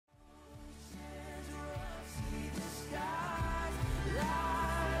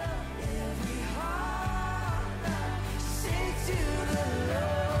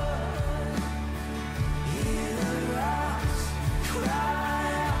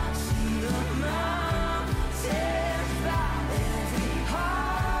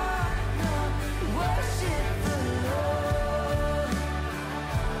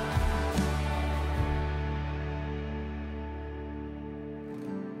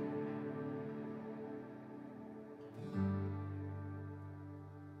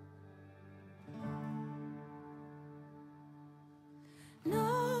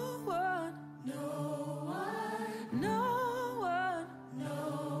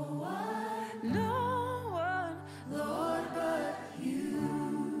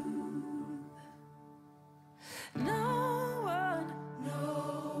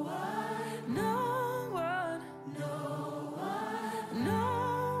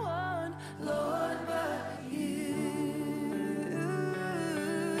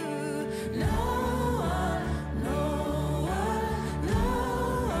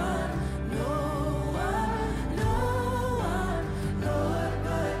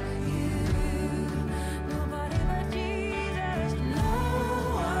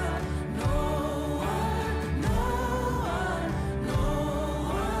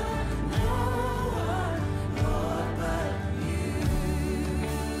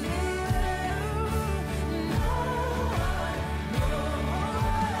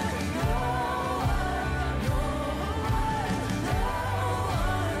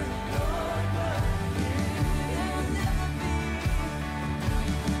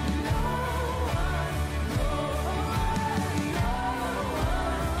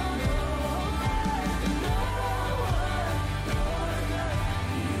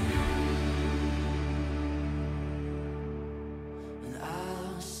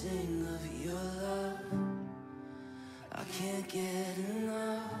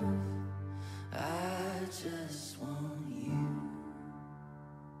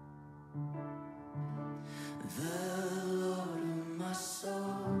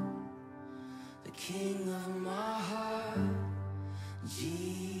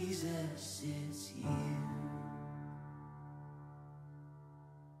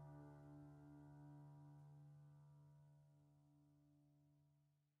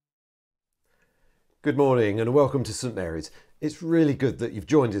Good morning and welcome to St Mary's. It's really good that you've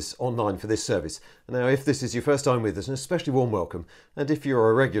joined us online for this service. Now, if this is your first time with us, an especially warm welcome, and if you're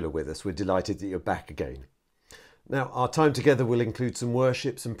a regular with us, we're delighted that you're back again. Now, our time together will include some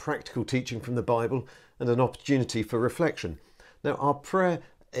worship, some practical teaching from the Bible, and an opportunity for reflection. Now, our prayer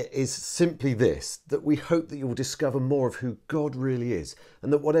is simply this, that we hope that you'll discover more of who God really is,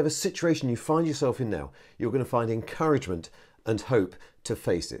 and that whatever situation you find yourself in now, you're going to find encouragement and hope to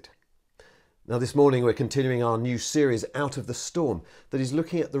face it. Now, this morning we're continuing our new series, Out of the Storm, that is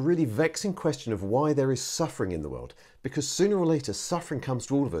looking at the really vexing question of why there is suffering in the world. Because sooner or later, suffering comes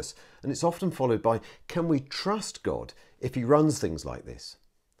to all of us, and it's often followed by, can we trust God if he runs things like this?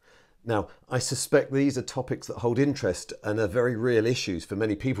 Now, I suspect these are topics that hold interest and are very real issues for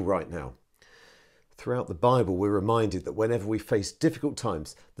many people right now. Throughout the Bible, we're reminded that whenever we face difficult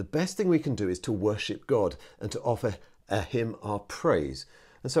times, the best thing we can do is to worship God and to offer him our praise.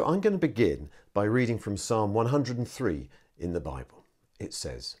 And so I'm going to begin by reading from Psalm 103 in the Bible. It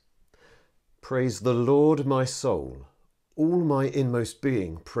says, "Praise the Lord, my soul. All my inmost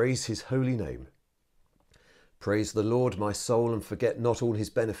being, praise his holy name. Praise the Lord, my soul, and forget not all his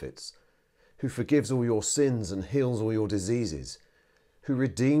benefits, who forgives all your sins and heals all your diseases, who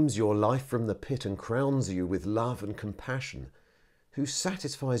redeems your life from the pit and crowns you with love and compassion, who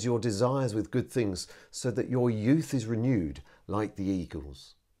satisfies your desires with good things so that your youth is renewed like the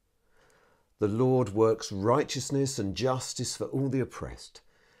eagles. The Lord works righteousness and justice for all the oppressed.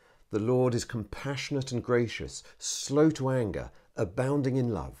 The Lord is compassionate and gracious, slow to anger, abounding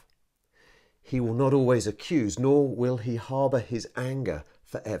in love. He will not always accuse, nor will he harbour his anger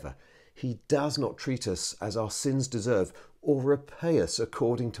forever. He does not treat us as our sins deserve, or repay us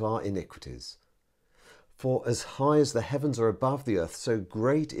according to our iniquities. For as high as the heavens are above the earth, so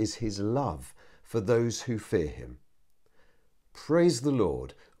great is his love for those who fear him. Praise the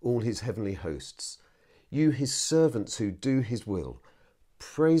Lord, all his heavenly hosts, you his servants who do his will.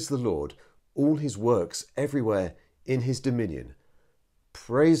 Praise the Lord, all his works everywhere in his dominion.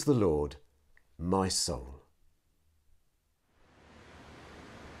 Praise the Lord, my soul."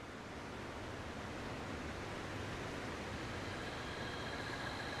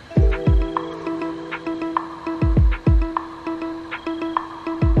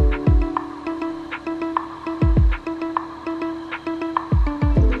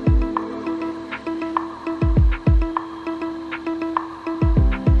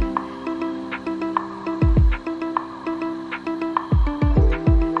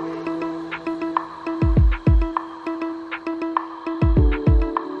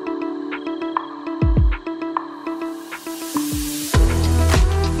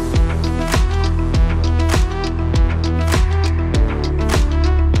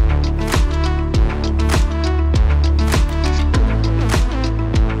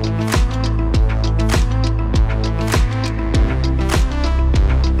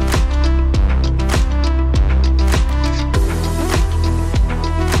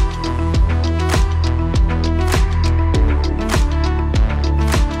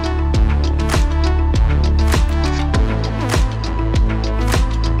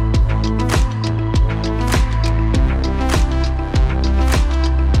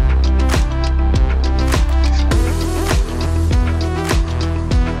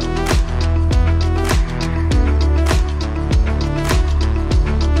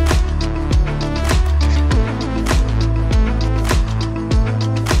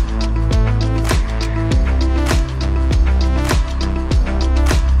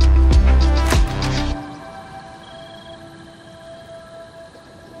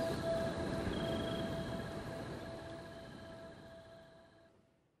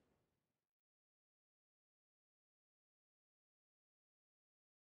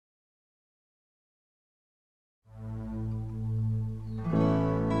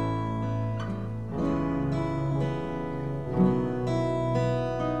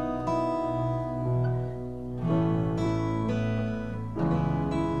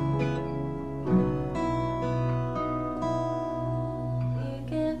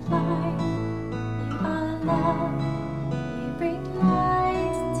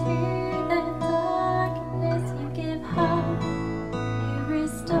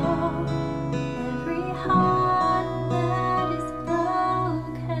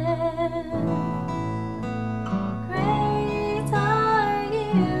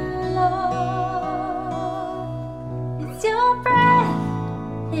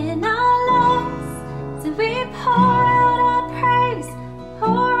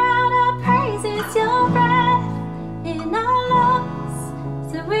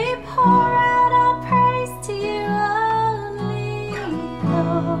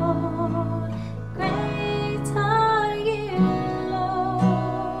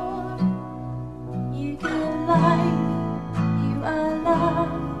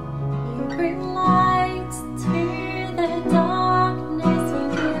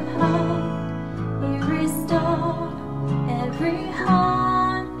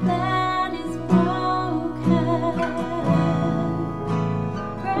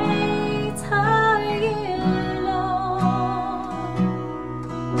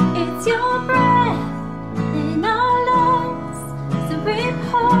 It's your breath in our lungs, so we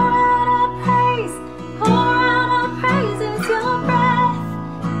pour out our praise, pour out our praise. It's your breath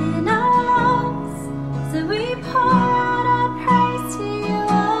in our lungs, so we pour out our praise to you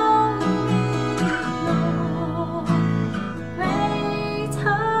only, Lord. Great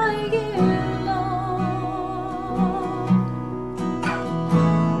are you,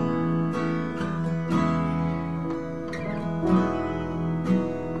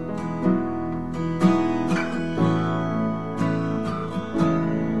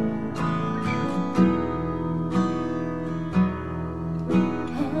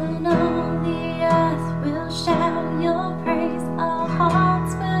 and all the earth will shout your praise. Our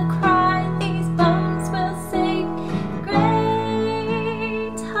hearts will cry, these bones will sing. Great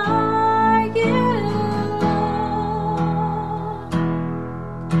are you, Lord.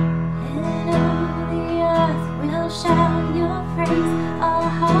 And all the earth will shout your praise. Our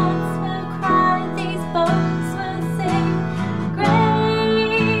hearts will cry, these bones will sing.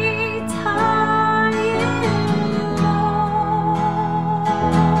 Great are you, Lord.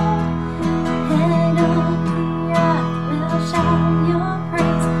 And all the earth will shout your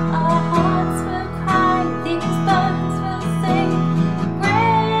praise. Our hearts will cry, these bones will sing.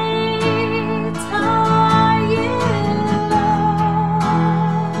 Great are you, Lord.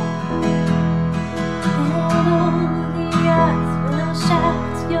 And all the earth will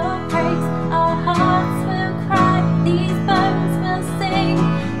shout your praise. Our hearts will cry, these bones will sing.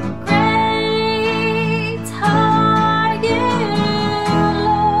 Great are you,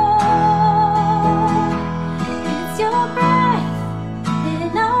 Lord. It's your breath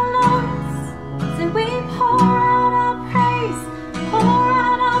in our lungs, so we pour out our praise, pour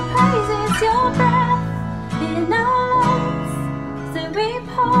out our praise. It's your breath in our lungs, so we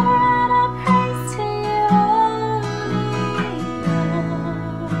pour out our praise to you only, Lord.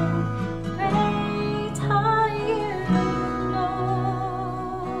 Great are you, Lord.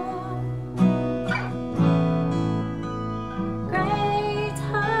 Great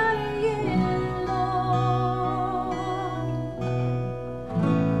are you, Lord.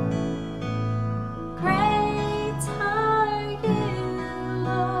 Great are you,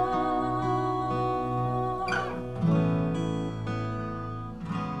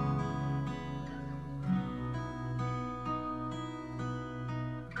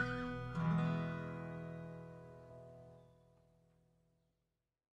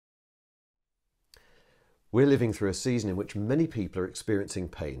 We're living through a season in which many people are experiencing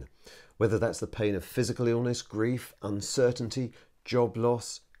pain, whether that's the pain of physical illness, grief, uncertainty, job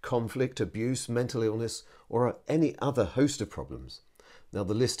loss, conflict, abuse, mental illness, or any other host of problems. Now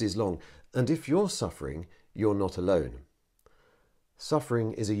the list is long, and if you're suffering, you're not alone.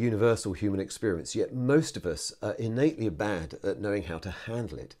 Suffering is a universal human experience, yet most of us are innately bad at knowing how to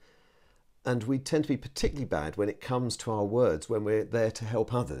handle it. And we tend to be particularly bad when it comes to our words, when we're there to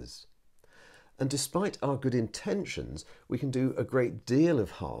help others. And despite our good intentions, we can do a great deal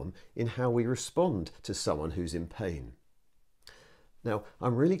of harm in how we respond to someone who's in pain. Now,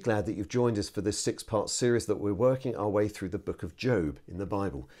 I'm really glad that you've joined us for this 6-part series that we're working our way through the book of Job in the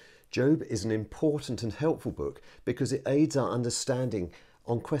Bible. Job is an important and helpful book because it aids our understanding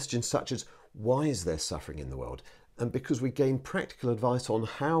on questions such as why is there suffering in the world, and because we gain practical advice on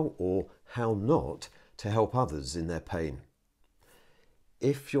how or how not to help others in their pain.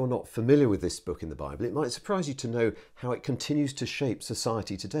 If you're not familiar with this book in the Bible, it might surprise you to know how it continues to shape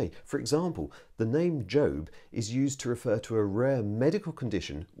society today. For example, the name Job is used to refer to a rare medical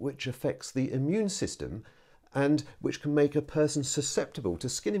condition which affects the immune system and which can make a person susceptible to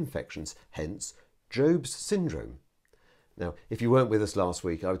skin infections, hence Job's syndrome. Now, if you weren't with us last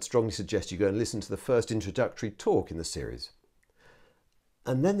week, I would strongly suggest you go and listen to the first introductory talk in the series.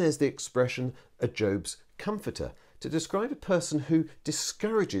 And then there's the expression a Job's comforter, to describe a person who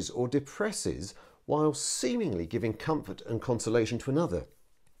discourages or depresses while seemingly giving comfort and consolation to another.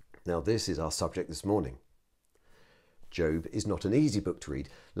 Now this is our subject this morning. Job is not an easy book to read,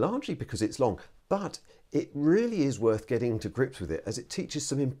 largely because it's long, but it really is worth getting to grips with it as it teaches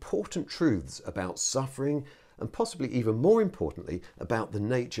some important truths about suffering and possibly even more importantly about the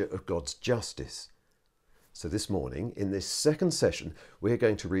nature of God's justice. So this morning, in this second session, we're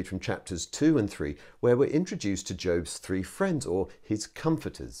going to read from chapters 2 and 3, where we're introduced to Job's 3 friends, or his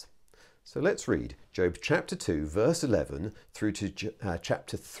comforters. So let's read Job chapter 2, verse 11, through to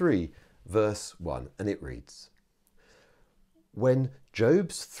chapter 3, verse 1, and it reads, When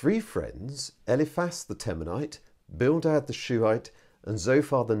Job's 3 friends, Eliphaz the Temanite, Bildad the Shuhite, and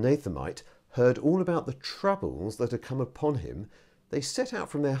Zophar the Nathemite, heard all about the troubles that had come upon him, they set out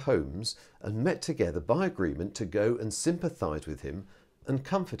from their homes and met together by agreement to go and sympathize with him and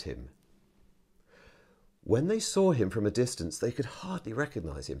comfort him. When they saw him from a distance, they could hardly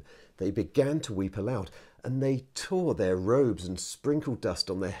recognize him. They began to weep aloud, and they tore their robes and sprinkled dust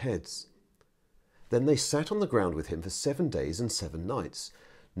on their heads. Then they sat on the ground with him for 7 days and 7 nights.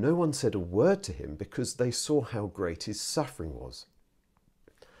 No one said a word to him because they saw how great his suffering was.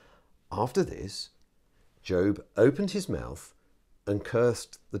 After this, Job opened his mouth and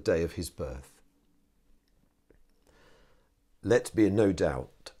cursed the day of his birth. Let be in no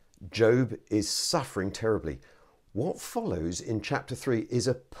doubt, Job is suffering terribly. What follows in chapter 3 is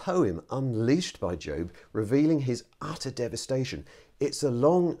a poem unleashed by Job, revealing his utter devastation. It's a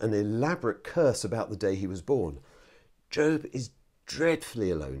long and elaborate curse about the day he was born. Job is dreadfully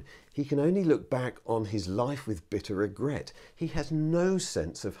alone. He can only look back on his life with bitter regret. He has no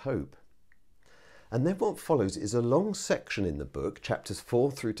sense of hope. And then what follows is a long section in the book, chapters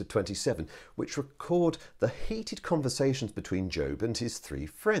 4 through to 27, which record the heated conversations between Job and his 3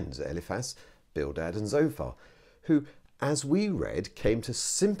 friends, Eliphaz, Bildad and Zophar, who, as we read, came to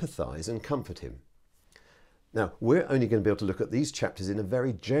sympathise and comfort him. Now, we're only going to be able to look at these chapters in a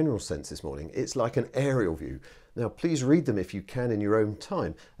very general sense this morning. It's like an aerial view. Now, please read them if you can in your own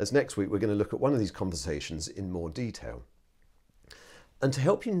time, as next week we're going to look at one of these conversations in more detail. And to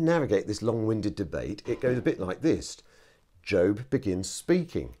help you navigate this long-winded debate, it goes a bit like this. Job begins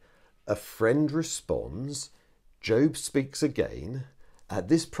speaking. A friend responds. Job speaks again.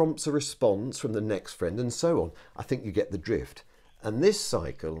 This prompts a response from the next friend, and so on. I think you get the drift. And this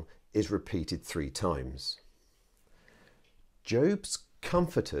cycle is repeated 3 times. Job's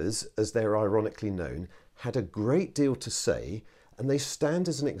comforters, as they're ironically known, had a great deal to say, and they stand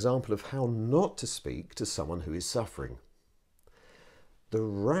as an example of how not to speak to someone who is suffering. The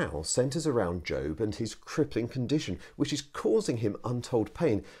row centres around Job and his crippling condition, which is causing him untold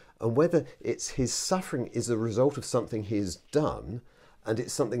pain, and whether it's his suffering is a result of something he has done, and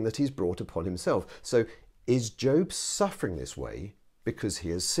it's something that he's brought upon himself. So is Job suffering this way because he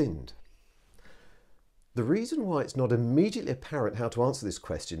has sinned? The reason why it's not immediately apparent how to answer this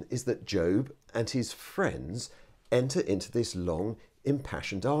question is that Job and his friends enter into this long,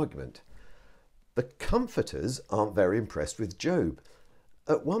 impassioned argument. The comforters aren't very impressed with Job.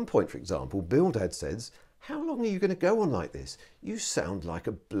 At one point, for example, Bildad says, "How long are you going to go on like this? You sound like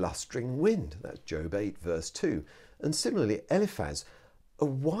a blustering wind." That's Job 8, verse 2. And similarly, Eliphaz, "A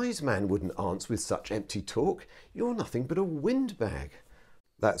wise man wouldn't answer with such empty talk. You're nothing but a windbag."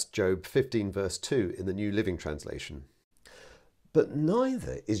 That's Job 15, verse 2 in the New Living Translation. But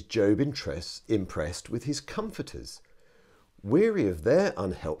neither is Job impressed with his comforters. Weary of their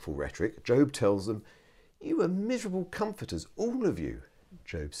unhelpful rhetoric, Job tells them, "You are miserable comforters, all of you."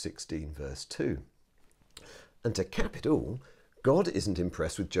 Job 16, verse 2. And to cap it all, God isn't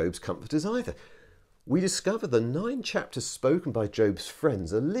impressed with Job's comforters either. We discover the 9 chapters spoken by Job's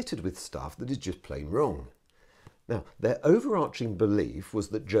friends are littered with stuff that is just plain wrong. Now, their overarching belief was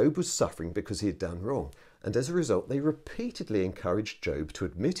that Job was suffering because he had done wrong, and as a result they repeatedly encouraged Job to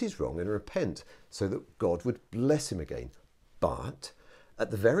admit his wrong and repent so that God would bless him again. But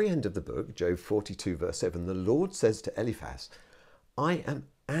at the very end of the book, Job 42, verse 7, the Lord says to Eliphaz, "I am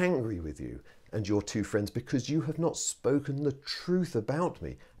angry with you and your 2 friends because you have not spoken the truth about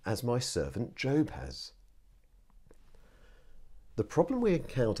me as my servant Job has." The problem we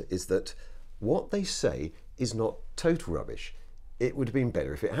encounter is that what they say is not total rubbish. It would have been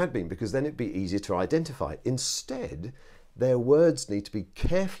better if it had been, because then it'd be easier to identify. Instead, their words need to be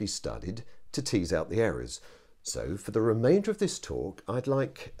carefully studied to tease out the errors. So for the remainder of this talk, what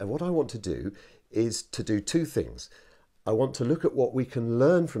I want to do is to do 2 things. I want to look at what we can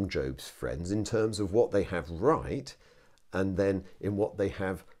learn from Job's friends in terms of what they have right, and then in what they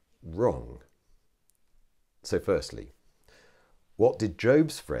have wrong. So firstly, what did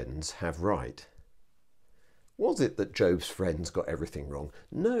Job's friends have right? Was it that Job's friends got everything wrong?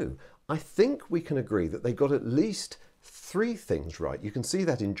 No, I think we can agree that they got at least 3 things right. You can see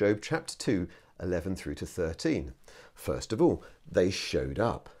that in Job chapter 2, 11 through to 13. First of all, they showed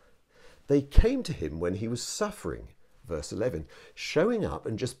up. They came to him when he was suffering. Verse 11, showing up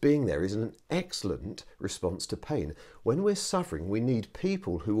and just being there is an excellent response to pain. When we're suffering, we need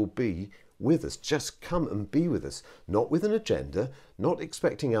people who will be with us. Just come and be with us, not with an agenda, not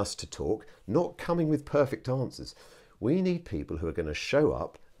expecting us to talk, not coming with perfect answers. We need people who are going to show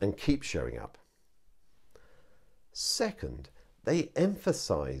up and keep showing up. Second, they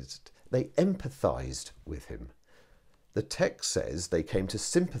empathized with him. The text says they came to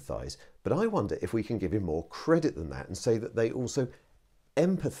sympathize, but I wonder if we can give him more credit than that and say that they also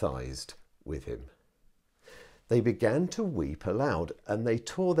empathized with him. They began to weep aloud, and they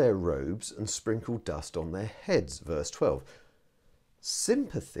tore their robes and sprinkled dust on their heads. Verse 12.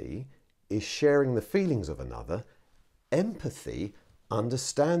 Sympathy is sharing the feelings of another. Empathy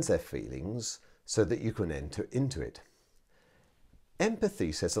understands their feelings so that you can enter into it.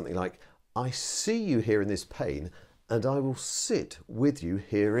 Empathy says something like, I see you here in this pain and I will sit with you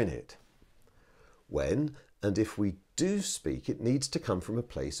here in it. When and if we do speak, it needs to come from a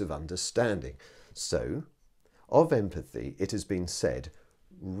place of understanding. So, of empathy, it has been said,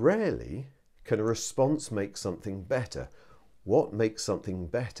 rarely can a response make something better. What makes something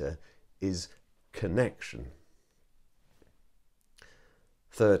better is connection.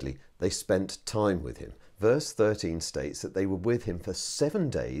 Thirdly, they spent time with him. Verse 13 states that they were with him for 7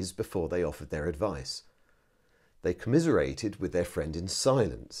 days before they offered their advice. They commiserated with their friend in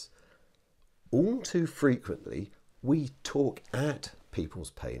silence. All too frequently, we talk at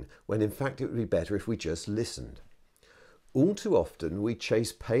people's pain, when in fact it would be better if we just listened. All too often, we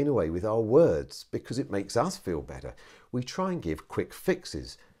chase pain away with our words because it makes us feel better. We try and give quick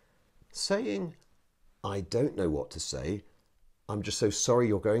fixes. Saying, I don't know what to say, I'm just so sorry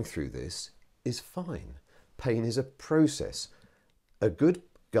you're going through this, is fine. Pain is a process. A good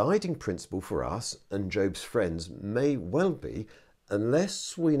guiding principle for us and Job's friends may well be,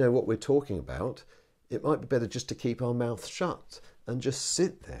 unless we know what we're talking about, it might be better just to keep our mouth shut and just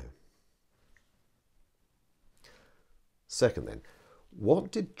sit there. Second then,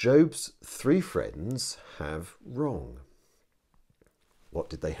 what did Job's 3 friends have wrong? What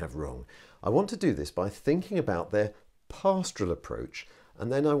did they have wrong? I want to do this by thinking about their pastoral approach,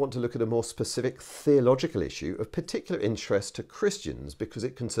 and then I want to look at a more specific theological issue of particular interest to Christians because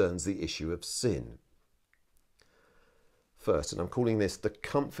it concerns the issue of sin. First, and I'm calling this the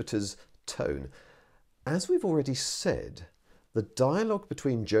comforter's tone. As we've already said, the dialogue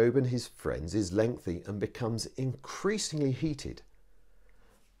between Job and his friends is lengthy and becomes increasingly heated.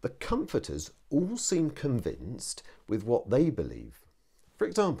 The comforters all seem convinced with what they believe. For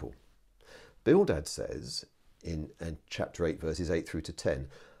example, Bildad says in chapter 8 verses 8 through to 10,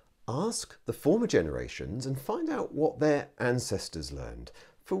 ask the former generations and find out what their ancestors learned.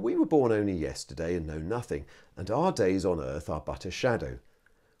 For we were born only yesterday and know nothing, and our days on earth are but a shadow.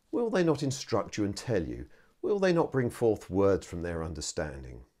 Will they not instruct you and tell you? Will they not bring forth words from their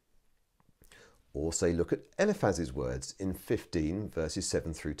understanding? Or say, look at Eliphaz's words in 15 verses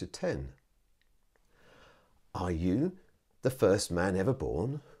 7 through to 10. Are you the first man ever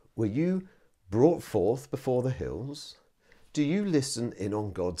born? Were you brought forth before the hills? Do you listen in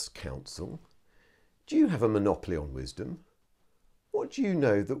on God's counsel? Do you have a monopoly on wisdom? What do you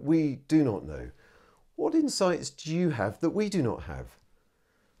know that we do not know? What insights do you have that we do not have?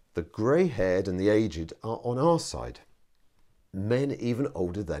 The grey-haired and the aged are on our side, men even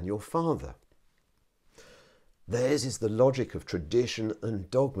older than your father. Theirs is the logic of tradition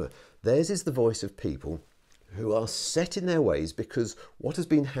and dogma. Theirs is the voice of people who are set in their ways because what has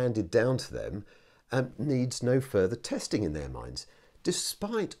been handed down to them needs no further testing in their minds,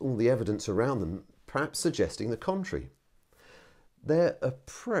 despite all the evidence around them perhaps suggesting the contrary. Their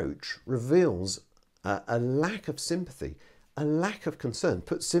approach reveals a lack of sympathy, a lack of concern.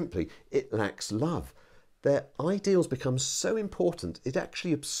 Put simply, it lacks love. Their ideals become so important it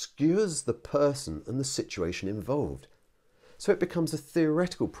actually obscures the person and the situation involved. So it becomes a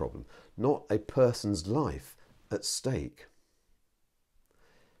theoretical problem, not a person's life at stake.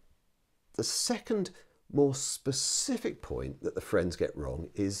 The second, more specific point that the friends get wrong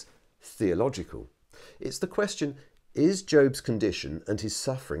is theological. It's the question, is Job's condition and his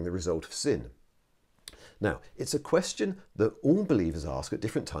suffering the result of sin? Now, it's a question that all believers ask at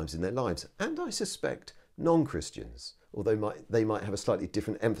different times in their lives, and I suspect non-Christians, although they might have a slightly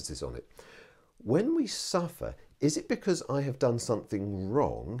different emphasis on it. When we suffer, is it because I have done something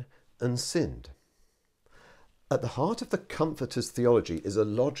wrong and sinned? At the heart of the Comforter's theology is a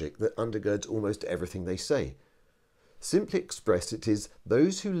logic that undergirds almost everything they say. Simply expressed, it is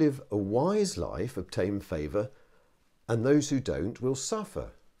those who live a wise life obtain favour, and those who don't will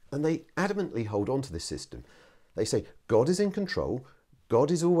suffer. And they adamantly hold on to this system. They say, God is in control, God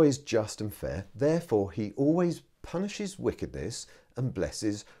is always just and fair, therefore he always punishes wickedness and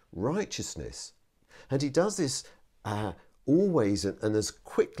blesses righteousness. And he does this always and as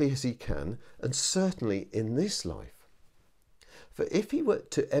quickly as he can, and certainly in this life. For if he were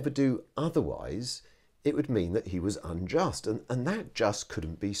to ever do otherwise, it would mean that he was unjust, and that just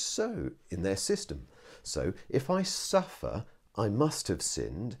couldn't be so in their system. So if I suffer, I must have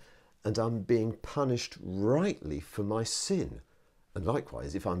sinned, and I'm being punished rightly for my sin. And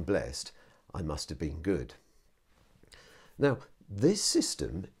likewise, if I'm blessed, I must have been good. Now, this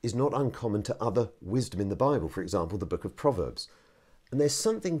system is not uncommon to other wisdom in the Bible, for example, the book of Proverbs. And there's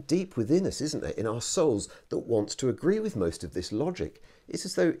something deep within us, isn't there, in our souls that wants to agree with most of this logic. It's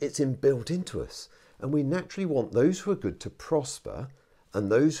as though it's inbuilt into us. And we naturally want those who are good to prosper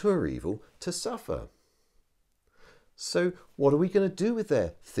and those who are evil to suffer. So what are we going to do with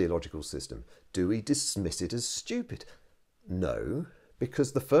their theological system? Do we dismiss it as stupid? No,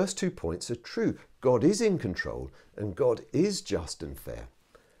 because the first 2 points are true. God is in control and God is just and fair.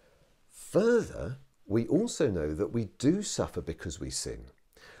 Further, we also know that we do suffer because we sin.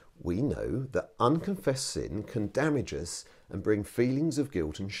 We know that unconfessed sin can damage us and bring feelings of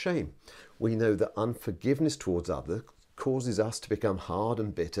guilt and shame. We know that unforgiveness towards others causes us to become hard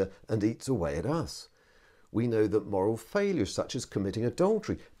and bitter and eats away at us. We know that moral failure, such as committing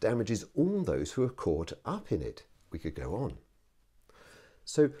adultery, damages all those who are caught up in it. We could go on.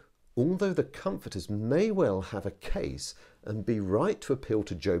 So, although the comforters may well have a case and be right to appeal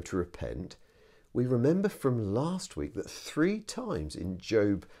to Job to repent, we remember from last week that 3 times in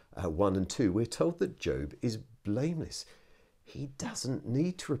Job 1 and 2, we're told that Job is blameless. He doesn't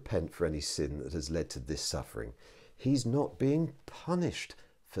need to repent for any sin that has led to this suffering. He's not being punished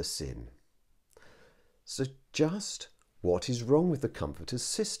for sin. So just what is wrong with the comforter's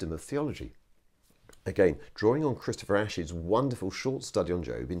system of theology? Again, drawing on Christopher Ashe's wonderful short study on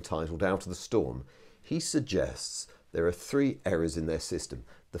Job entitled Out of the Storm, he suggests there are 3 errors in their system.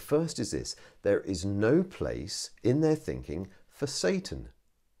 The first is this: there is no place in their thinking for Satan.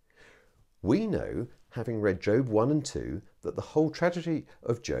 We know, having read Job 1 and 2, that the whole tragedy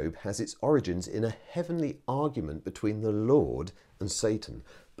of Job has its origins in a heavenly argument between the Lord and Satan.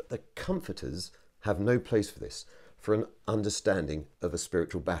 But the comforters have no place for this, for an understanding of a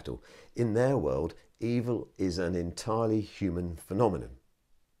spiritual battle. In their world, evil is an entirely human phenomenon.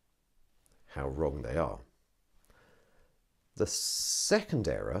 How wrong they are. The second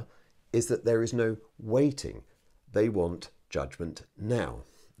error is that there is no waiting. They want judgment now.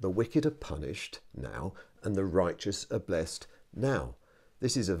 The wicked are punished now and the righteous are blessed now.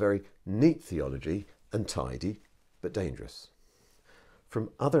 This is a very neat theology and tidy, but dangerous. From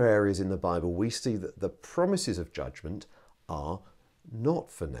other areas in the Bible, we see that the promises of judgment are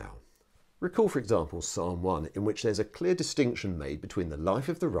not for now. Recall, for example, Psalm 1, in which there's a clear distinction made between the life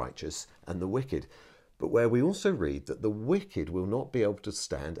of the righteous and the wicked, but where we also read that the wicked will not be able to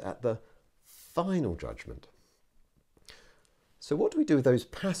stand at the final judgment. So what do we do with those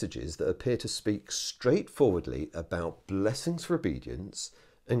passages that appear to speak straightforwardly about blessings for obedience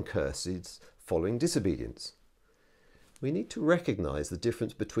and curses following disobedience? We need to recognise the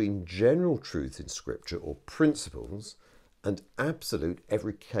difference between general truth in Scripture or principles and absolute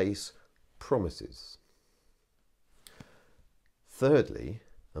every case promises. Thirdly,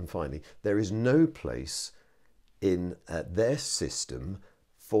 and finally, there is no place in their system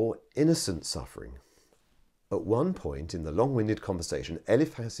for innocent suffering. At one point in the long-winded conversation,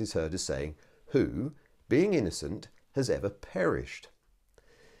 Eliphaz is heard as saying, "Who, being innocent, has ever perished?"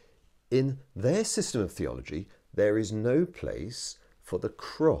 In their system of theology, there is no place for the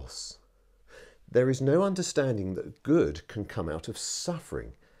cross. There is no understanding that good can come out of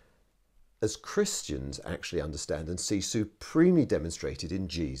suffering, as Christians actually understand and see supremely demonstrated in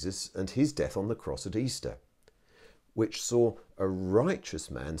Jesus and his death on the cross at Easter, which saw a righteous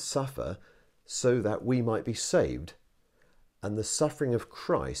man suffer so that we might be saved, and the suffering of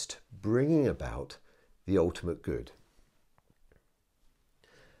Christ bringing about the ultimate good.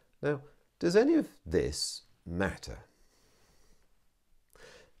 Now, does any of this matter?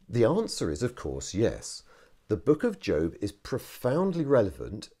 The answer is, of course, yes. The book of Job is profoundly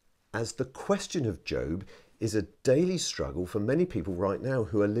relevant, as the question of Job is a daily struggle for many people right now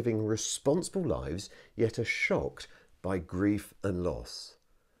who are living responsible lives yet are shocked by grief and loss.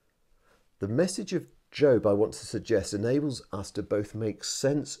 The message of Job, I want to suggest, enables us to both make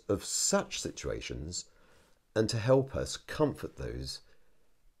sense of such situations and to help us comfort those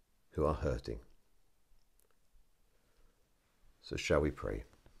who are hurting. So shall we pray?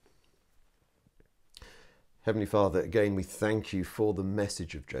 Heavenly Father, again we thank you for the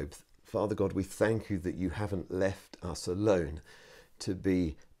message of Job. Father God, we thank you that you haven't left us alone to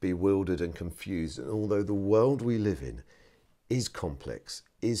be bewildered and confused. And although the world we live in is complex,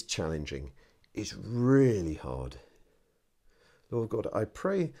 is challenging, is really hard, Lord God, I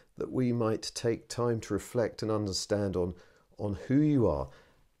pray that we might take time to reflect and understand on who you are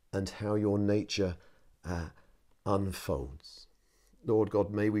and how your nature unfolds. Lord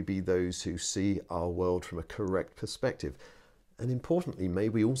God, may we be those who see our world from a correct perspective. And importantly, may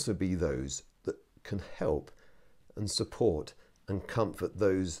we also be those that can help and support and comfort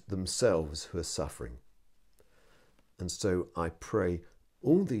those themselves who are suffering. And so I pray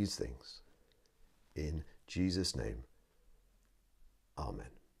all these things in Jesus' name. Amen.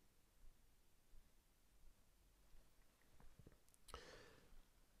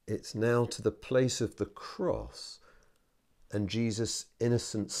 It's now to the place of the cross and Jesus'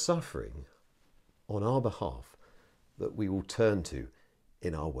 innocent suffering on our behalf that we will turn to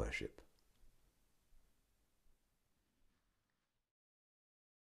in our worship.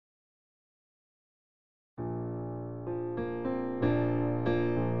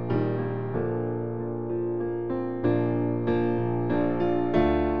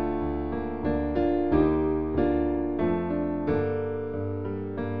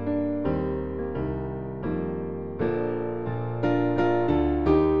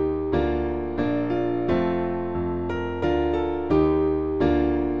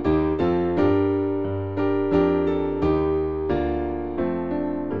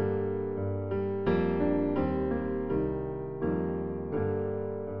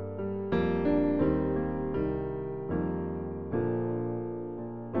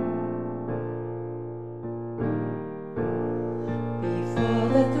 Before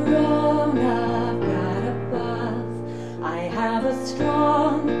the throne of God above, I have a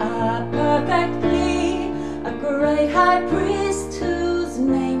strong, a perfect plea, a great high priest whose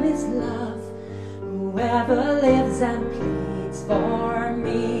name is love, whoever lives and pleads for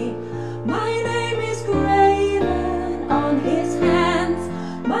me. My name is graven on his hands,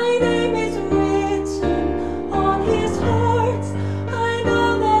 my name is written on his heart. I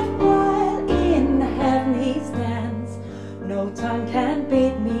know that while in heaven he stands, no tongue can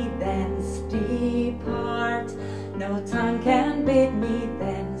bid me thence depart. No tongue can bid me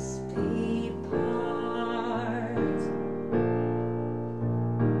thence depart.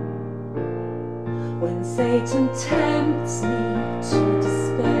 When Satan tempts me to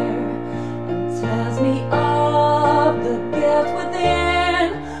despair and tells me of the guilt within,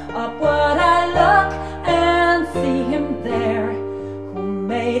 upward I look and see him there, who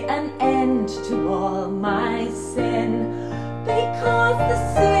made an end to all my sin. Because the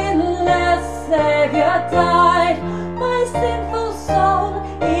sinless Savior died, my sinful soul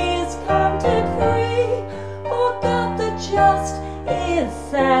is counted free. For God the just is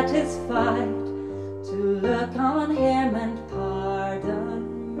satisfied to look on him and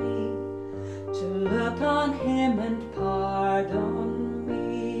pardon me, to look on him and pardon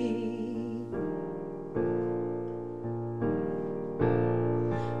me.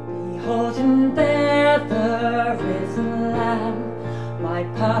 Behold him there, the risen Lamb, my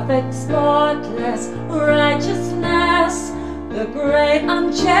perfect, spotless righteousness, the great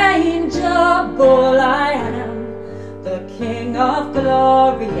unchangeable I am, the King of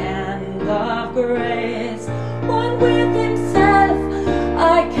glory and of grace. One with himself,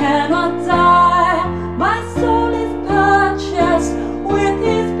 I cannot die, my soul is purchased with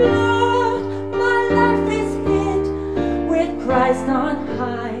his blood, my life is hid with Christ on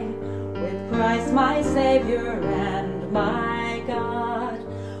high, with Christ my Savior and my God,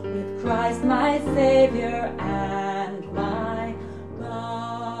 with Christ my Savior and my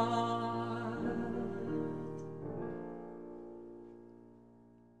God.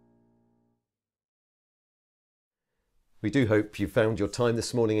 We do hope you found your time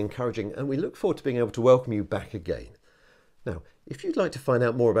this morning encouraging, and we look forward to being able to welcome you back again. Now, if you'd like to find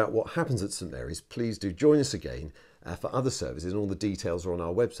out more about what happens at St Mary's, please do join us again for other services, and all the details are on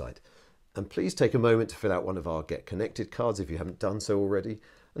our website. And please take a moment to fill out one of our Get Connected cards if you haven't done so already.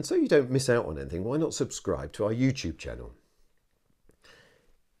 And so you don't miss out on anything, why not subscribe to our YouTube channel?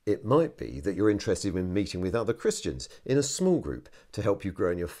 It might be that you're interested in meeting with other Christians in a small group to help you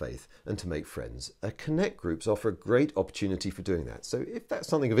grow in your faith and to make friends. Connect groups offer a great opportunity for doing that. So if that's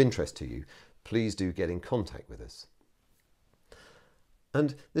something of interest to you, please do get in contact with us.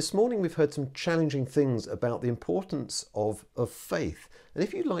 And this morning we've heard some challenging things about the importance of faith. And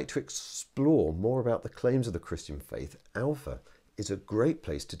if you'd like to explore more about the claims of the Christian faith, Alpha is a great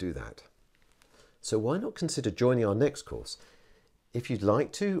place to do that. So why not consider joining our next course? If you'd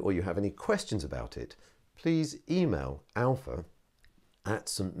like to, or you have any questions about it, please email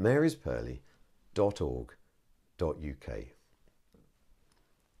alpha@stmaryspurley.org.uk.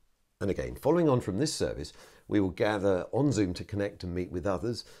 And again, following on from this service, we will gather on Zoom to connect and meet with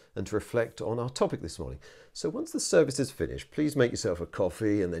others and to reflect on our topic this morning. So once the service is finished, please make yourself a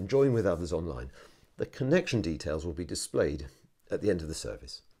coffee and then join with others online. The connection details will be displayed at the end of the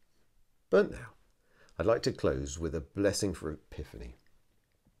service. But now, I'd like to close with a blessing for Epiphany.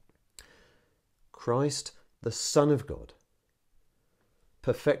 Christ, the Son of God,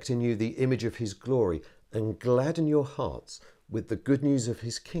 perfect in you the image of his glory and gladden your hearts with the good news of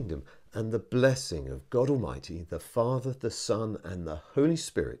his kingdom, and the blessing of God Almighty, the Father, the Son, and the Holy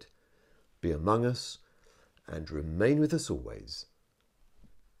Spirit be among us and remain with us always.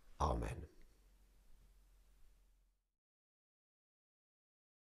 Amen.